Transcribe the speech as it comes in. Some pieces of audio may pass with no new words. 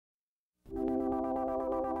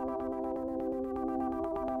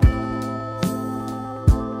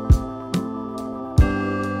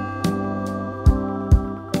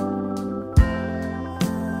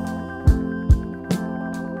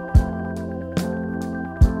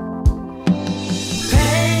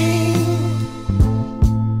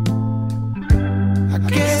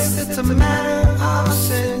a matter of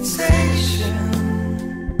sensation.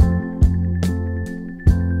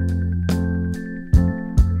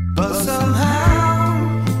 But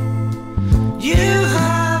somehow you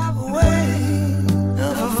have a way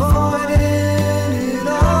of avoiding it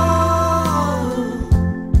all.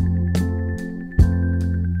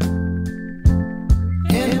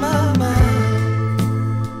 In my mind,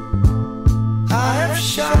 I have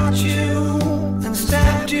shot you and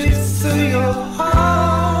stabbed you through your heart.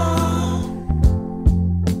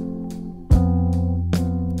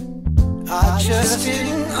 I just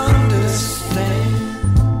didn't understand.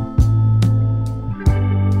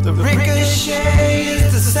 The ricochet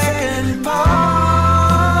is the second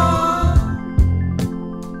part.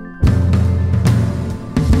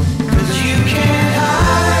 'Cause you can't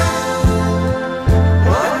hide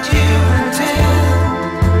what you intend.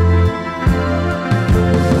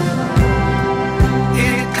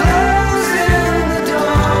 It glows in the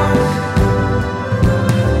dark.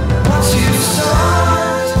 Once you've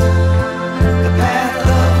sought the path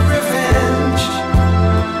of revenge,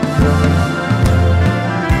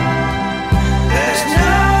 there's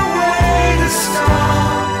no way to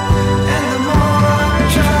stop. And the more I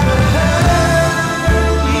try to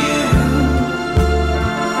hurt you,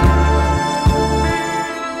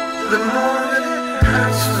 the more it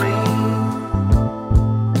hurts me.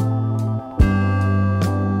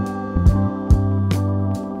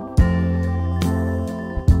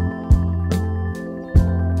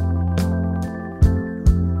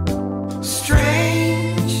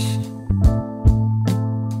 Strange,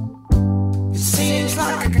 it seems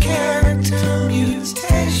like a care